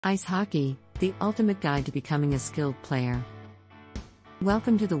Ice hockey, the ultimate guide to becoming a skilled player.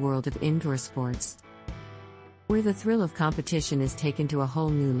 Welcome to the world of indoor sports, where the thrill of competition is taken to a whole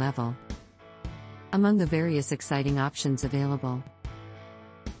new level. Among the various exciting options available,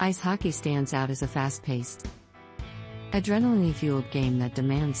 ice hockey stands out as a fast-paced, adrenaline-fueled game that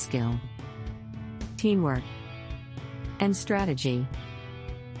demands skill, teamwork, and strategy.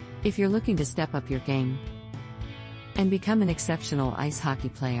 If you're looking to step up your game and become an exceptional ice hockey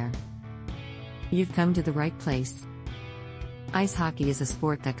player, you've come to the right place. Ice hockey is a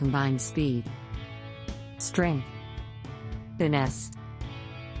sport that combines speed, strength, finesse,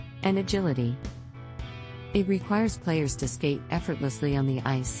 and agility. It requires players to skate effortlessly on the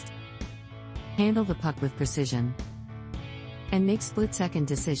ice, handle the puck with precision, and make split-second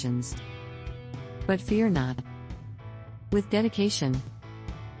decisions. But fear not. With dedication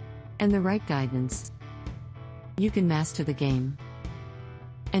and the right guidance, you can master the game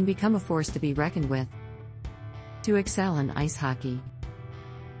and become a force to be reckoned with. To excel in ice hockey,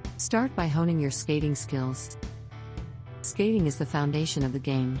 start by honing your skating skills. Skating is the foundation of the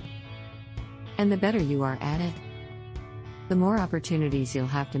game, and the better you are at it, the more opportunities you'll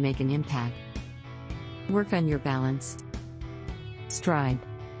have to make an impact. Work on your balance, stride,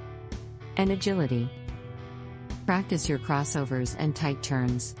 and agility. Practice your crossovers and tight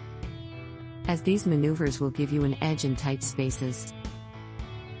turns, as these maneuvers will give you an edge in tight spaces.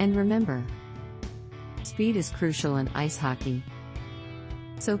 And remember, speed is crucial in ice hockey,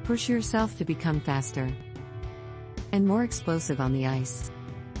 so push yourself to become faster and more explosive on the ice.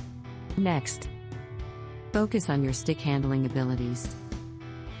 Next, focus on your stick handling abilities.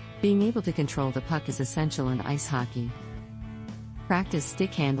 Being able to control the puck is essential in ice hockey. Practice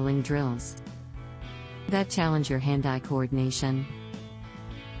stick handling drills that challenge your hand-eye coordination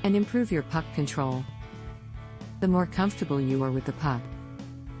and improve your puck control. The more comfortable you are with the puck,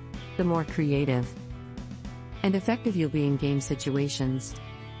 the more creative and effective you'll be in game situations.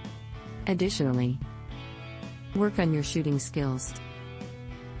 Additionally, work on your shooting skills.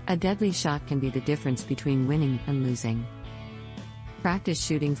 A deadly shot can be the difference between winning and losing. Practice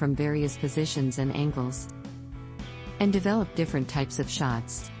shooting from various positions and angles, and develop different types of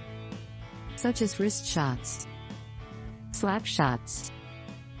shots, such as wrist shots, slap shots,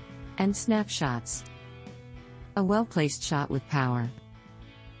 and snap shots. A well-placed shot with power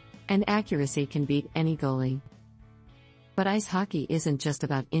and accuracy can beat any goalie. But ice hockey isn't just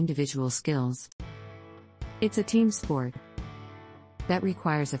about individual skills. It's a team sport that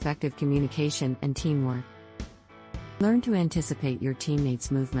requires effective communication and teamwork. Learn to anticipate your teammates'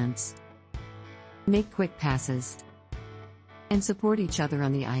 movements, make quick passes, and support each other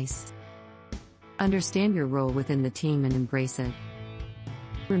on the ice. Understand your role within the team and embrace it.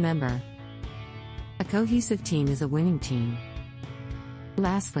 Remember, a cohesive team is a winning team.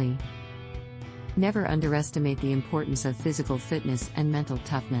 Lastly, never underestimate the importance of physical fitness and mental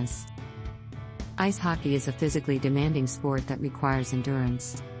toughness. Ice hockey is a physically demanding sport that requires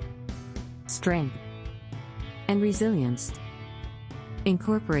endurance, strength, and resilience.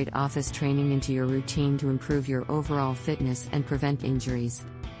 Incorporate office training into your routine to improve your overall fitness and prevent injuries.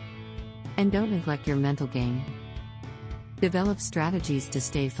 And don't neglect your mental game. Develop strategies to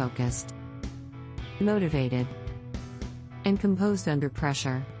stay focused, motivated, and composed under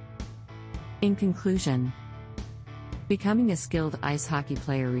pressure. In conclusion, becoming a skilled ice hockey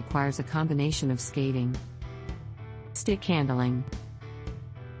player requires a combination of skating, stick handling,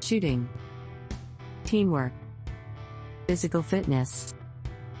 shooting, teamwork, physical fitness,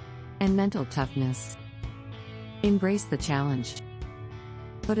 and mental toughness. Embrace the challenge,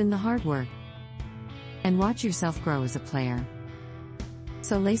 put in the hard work, and watch yourself grow as a player.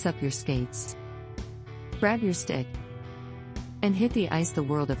 So lace up your skates, grab your stick, and hit the ice. The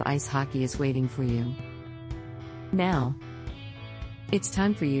world of ice hockey is waiting for you. Now, it's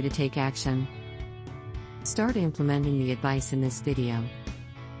time for you to take action. Start implementing the advice in this video,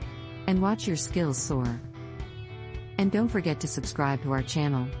 and watch your skills soar. And don't forget to subscribe to our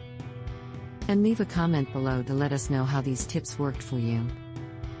channel, and leave a comment below to let us know how these tips worked for you.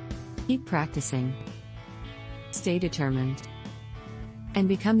 Keep practicing, stay determined, and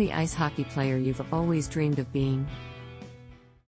become the ice hockey player you've always dreamed of being.